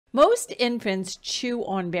Most infants chew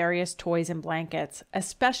on various toys and blankets,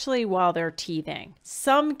 especially while they're teething.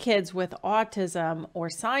 Some kids with autism or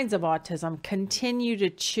signs of autism continue to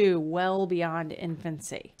chew well beyond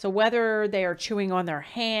infancy. So whether they are chewing on their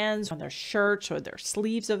hands, on their shirts, or their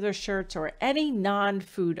sleeves of their shirts, or any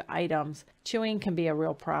non-food items, chewing can be a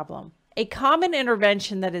real problem. A common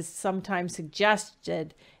intervention that is sometimes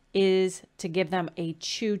suggested is to give them a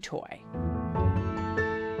chew toy.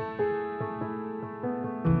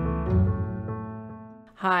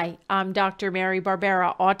 Hi, I'm Dr. Mary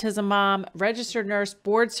Barbera, autism mom, registered nurse,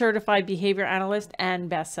 board certified behavior analyst,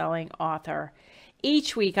 and best-selling author.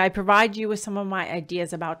 Each week, I provide you with some of my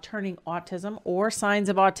ideas about turning autism or signs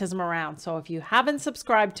of autism around. So if you haven't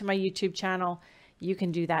subscribed to my YouTube channel, you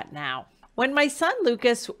can do that now. When my son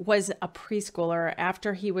Lucas was a preschooler,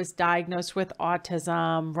 after he was diagnosed with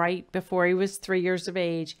autism right before he was 3 years of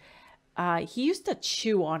age, he used to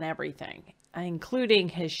chew on everything, including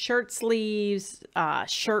his shirt sleeves,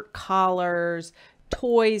 shirt collars,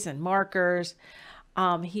 toys and markers.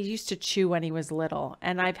 He used to chew when he was little.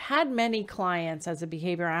 And I've had many clients as a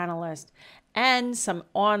behavior analyst and some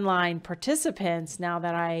online participants now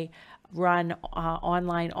that I run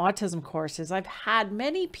online autism courses. I've had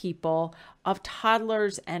many people of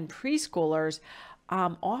toddlers and preschoolers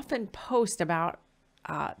often post about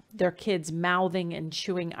their kids mouthing and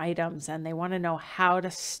chewing items, and they want to know how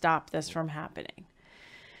to stop this from happening.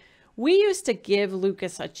 We used to give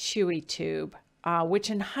Lucas a chewy tube, which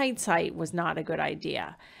in hindsight was not a good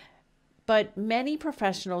idea. But many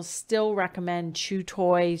professionals still recommend chew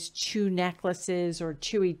toys, chew necklaces, or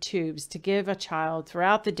chewy tubes to give a child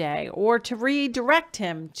throughout the day, or to redirect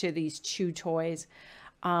him to these chew toys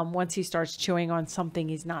once he starts chewing on something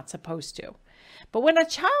he's not supposed to. But when a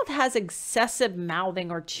child has excessive mouthing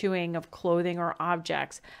or chewing of clothing or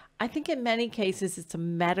objects, I think in many cases it's a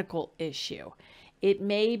medical issue. It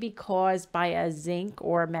may be caused by a zinc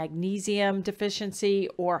or magnesium deficiency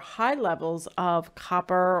or high levels of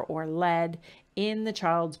copper or lead in the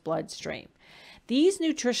child's bloodstream. These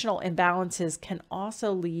nutritional imbalances can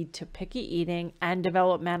also lead to picky eating and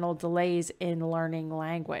developmental delays in learning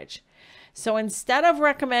language. So instead of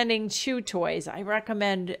recommending chew toys, I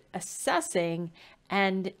recommend assessing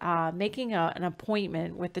and making an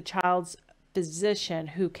appointment with the child's physician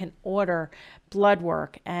who can order blood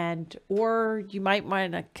work, or you might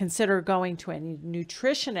want to consider going to a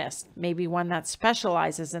nutritionist, maybe one that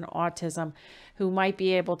specializes in autism, who might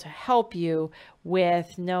be able to help you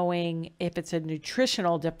with knowing if it's a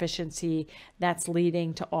nutritional deficiency that's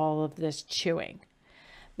leading to all of this chewing.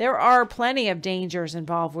 There are plenty of dangers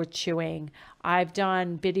involved with chewing. I've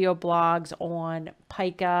done video blogs on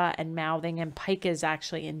pica and mouthing, and pica is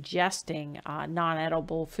actually ingesting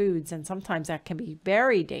non-edible foods, and sometimes that can be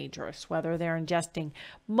very dangerous, whether they're ingesting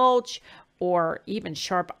mulch or even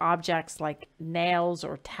sharp objects like nails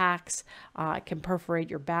or tacks. It can perforate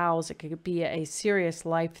your bowels. It could be a serious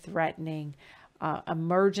life-threatening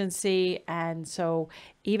emergency, and so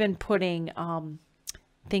even putting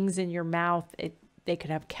things in your mouth, they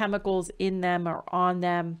could have chemicals in them or on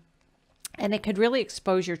them, and it could really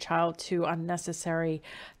expose your child to unnecessary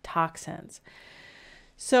toxins.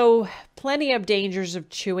 So plenty of dangers of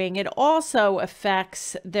chewing. It also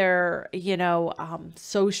affects their,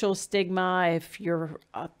 social stigma. If you're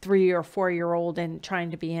a 3 or 4-year-old and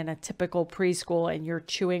trying to be in a typical preschool and you're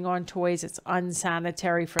chewing on toys, it's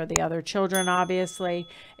unsanitary for the other children, obviously.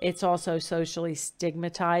 It's also socially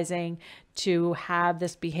stigmatizing to have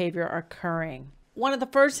this behavior occurring. One of the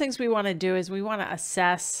first things we want to do is we want to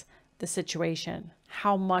assess the situation.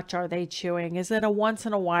 How much are they chewing? Is it a once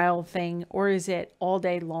in a while thing, or is it all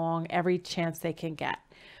day long, every chance they can get?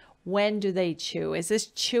 When do they chew? Is this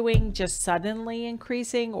chewing just suddenly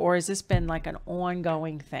increasing, or has this been like an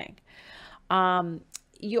ongoing thing?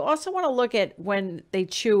 You also want to look at when they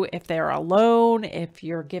chew, if they're alone, if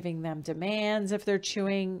you're giving them demands, if they're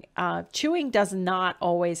chewing. Chewing does not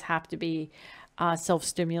always have to be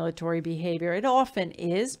self-stimulatory behavior. It often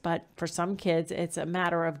is, but for some kids, it's a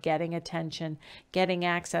matter of getting attention, getting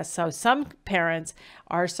access. So some parents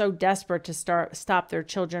are so desperate to stop their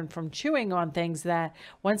children from chewing on things that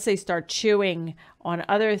once they start chewing on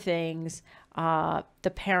other things,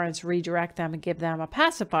 the parents redirect them and give them a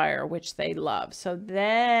pacifier, which they love. So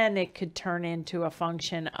then it could turn into a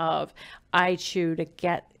function of, I chew to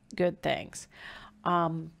get good things.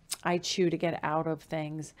 I chew to get out of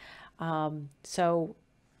things.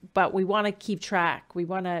 But we want to keep track. We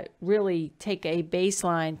want to really take a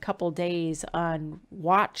baseline couple days on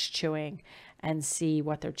watch chewing and see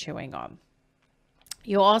what they're chewing on.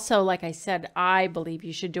 You also, like I said, I believe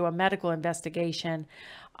you should do a medical investigation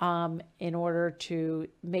in order to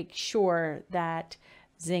make sure that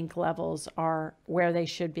zinc levels are where they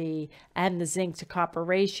should be, and the zinc to copper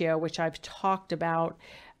ratio, which I've talked about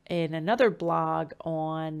in another blog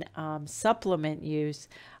on supplement use.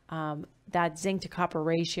 That zinc to copper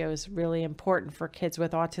ratio is really important for kids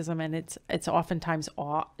with autism, and it's oftentimes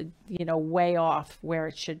way off where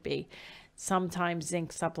it should be. Sometimes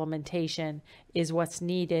zinc supplementation is what's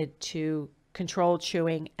needed to control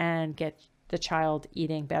chewing and get the child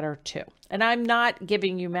eating better too. And I'm not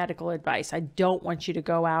giving you medical advice. I don't want you to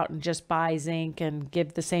go out and just buy zinc and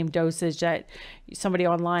give the same dosage that somebody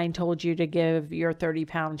online told you to give your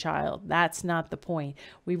 30-pound child. That's not the point.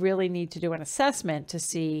 We really need to do an assessment to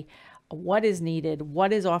see what is needed,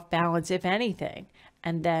 what is off balance, if anything,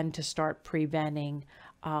 and then to start preventing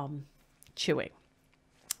chewing.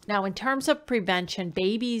 Now, in terms of prevention,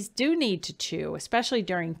 babies do need to chew, especially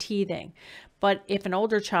during teething. But if an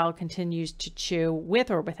older child continues to chew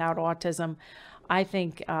with or without autism, I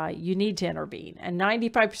think you need to intervene. And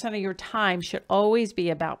 95% of your time should always be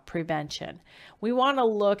about prevention. We want to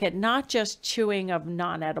look at not just chewing of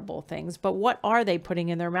non-edible things, but what are they putting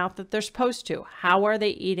in their mouth that they're supposed to? How are they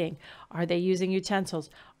eating? Are they using utensils?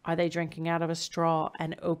 Are they drinking out of a straw,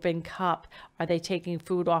 an open cup? Are they taking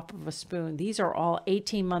food off of a spoon? These are all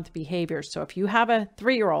 18-month behaviors. So if you have a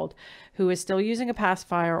 3-year-old who is still using a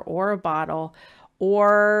pacifier or a bottle,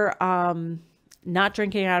 or not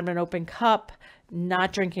drinking out of an open cup,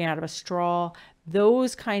 not drinking out of a straw,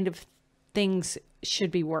 those kind of things should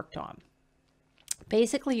be worked on.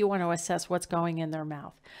 Basically, you want to assess what's going in their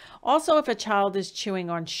mouth. Also, if a child is chewing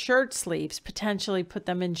on shirt sleeves, potentially put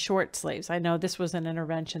them in short sleeves. I know this was an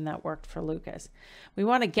intervention that worked for Lucas. We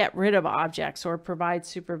want to get rid of objects or provide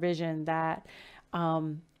supervision that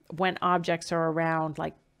when objects are around,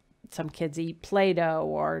 like some kids eat Play-Doh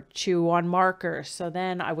or chew on markers. So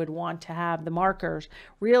then I would want to have the markers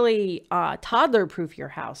really toddler-proof your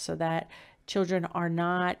house so that children are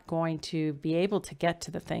not going to be able to get to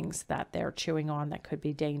the things that they're chewing on that could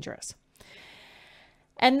be dangerous.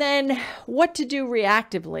 And then what to do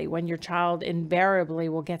reactively when your child invariably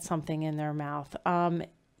will get something in their mouth.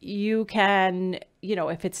 You can,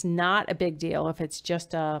 if it's not a big deal, if it's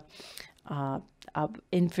just a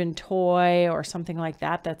infant toy or something like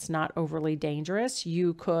that, that's not overly dangerous,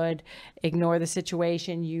 you could ignore the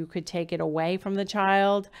situation. You could take it away from the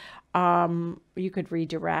child. You could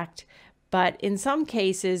redirect. But in some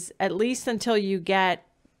cases, at least until you get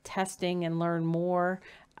testing and learn more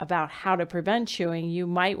about how to prevent chewing, you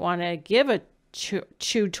might want to give a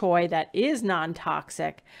chew toy that is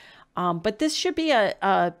non-toxic. But this should be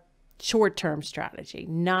a short-term strategy,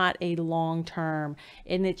 not a long-term,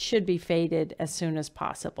 and it should be faded as soon as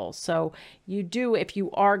possible. So if you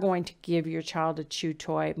are going to give your child a chew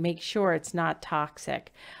toy, make sure it's not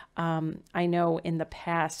toxic. I know in the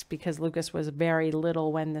past, because Lucas was very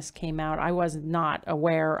little when this came out, I was not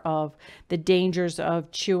aware of the dangers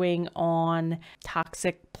of chewing on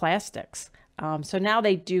toxic plastics. So now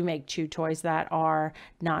they do make chew toys that are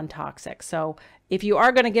non-toxic. So if you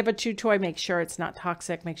are going to give a chew toy, make sure it's not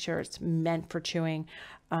toxic, make sure it's meant for chewing.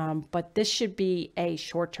 But this should be a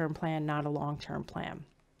short-term plan, not a long-term plan.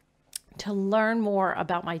 To learn more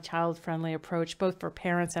about my child-friendly approach, both for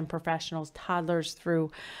parents and professionals, toddlers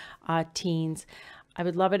through teens, I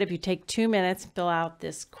would love it if you take 2 minutes, fill out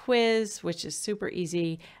this quiz, which is super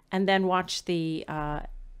easy, and then watch the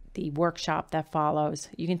workshop that follows.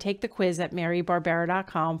 You can take the quiz at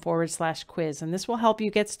marybarbera.com/quiz, and this will help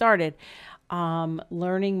you get started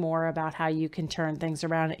learning more about how you can turn things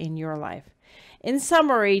around in your life. In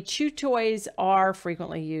summary, chew toys are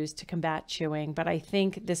frequently used to combat chewing, but I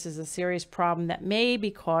think this is a serious problem that may be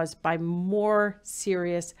caused by more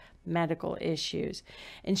serious medical issues.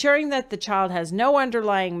 Ensuring that the child has no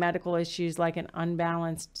underlying medical issues like an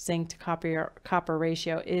unbalanced zinc to copper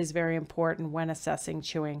ratio is very important when assessing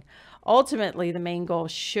chewing. Ultimately, the main goal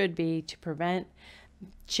should be to prevent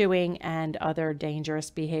chewing and other dangerous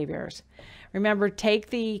behaviors. Remember, take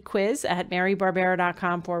the quiz at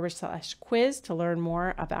marybarbera.com/quiz to learn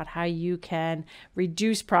more about how you can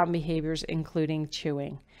reduce problem behaviors, including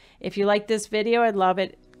chewing. If you like this video, I'd love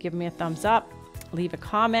it. Give me a thumbs up, leave a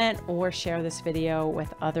comment, or share this video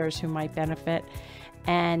with others who might benefit.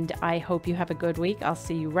 And I hope you have a good week. I'll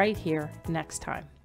see you right here next time.